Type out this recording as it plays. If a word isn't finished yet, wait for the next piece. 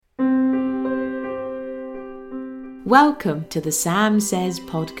Welcome to the Sam Says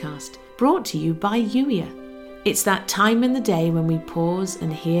podcast, brought to you by Youier. It's that time in the day when we pause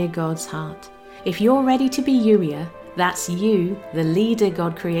and hear God's heart. If you're ready to be Youier, that's you, the leader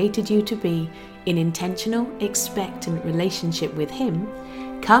God created you to be, in intentional, expectant relationship with Him,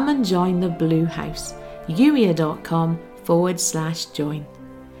 come and join the Blue House, youier.com/join.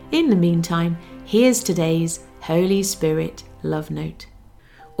 In the meantime, here's today's Holy Spirit love note.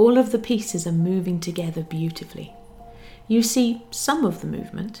 All of the pieces are moving together beautifully. You see some of the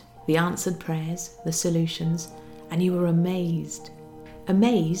movement, the answered prayers, the solutions, and you were amazed.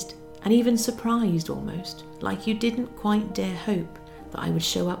 Amazed and even surprised almost, like you didn't quite dare hope that I would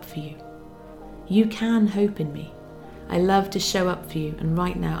show up for you. You can hope in me. I love to show up for you, and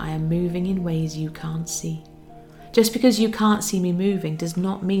right now I am moving in ways you can't see. Just because you can't see me moving does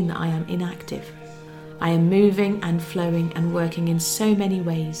not mean that I am inactive. I am moving and flowing and working in so many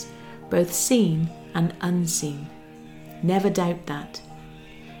ways, both seen and unseen. Never doubt that.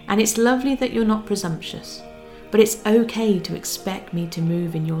 And it's lovely that you're not presumptuous, but it's okay to expect me to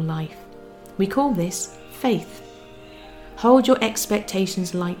move in your life. We call this faith. Hold your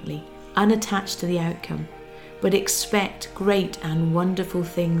expectations lightly, unattached to the outcome, but expect great and wonderful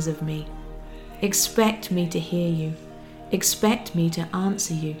things of me. Expect me to hear you. Expect me to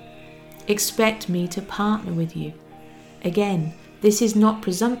answer you. Expect me to partner with you. Again, this is not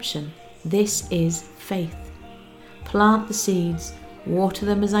presumption, this is faith. Plant the seeds, water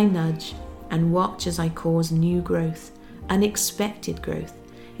them as I nudge, and watch as I cause new growth, unexpected growth,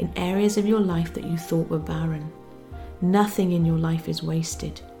 in areas of your life that you thought were barren. Nothing in your life is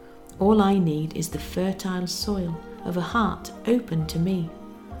wasted. All I need is the fertile soil of a heart open to me.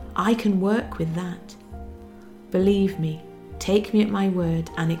 I can work with that. Believe me, take me at my word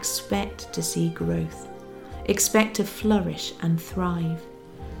and expect to see growth. Expect to flourish and thrive.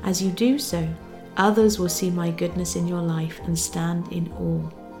 As you do so, others will see my goodness in your life and stand in awe.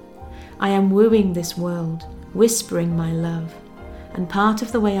 I am wooing this world, whispering my love, and part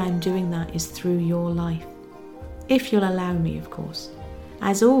of the way I am doing that is through your life. If you'll allow me, of course.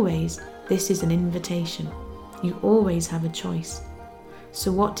 As always, this is an invitation. You always have a choice.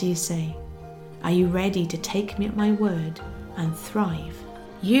 So what do you say? Are you ready to take me at my word and thrive?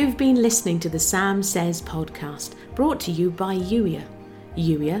 You've been listening to the Sam Says podcast, brought to you by Youier.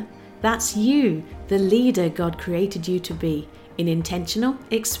 Youier, that's you, the leader God created you to be, in intentional,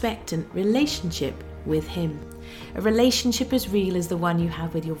 expectant relationship with Him. A relationship as real as the one you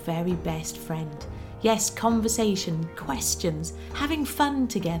have with your very best friend. Yes, conversation, questions, having fun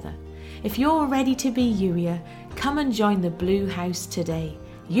together. If you're ready to be Youier, come and join the Blue House today,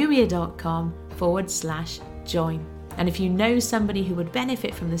 youier.com/join. And if you know somebody who would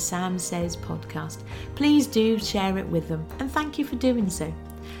benefit from the Sam Says podcast, please do share it with them, and thank you for doing so.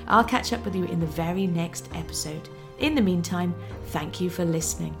 I'll catch up with you in the very next episode. In the meantime, thank you for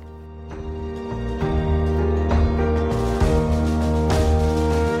listening.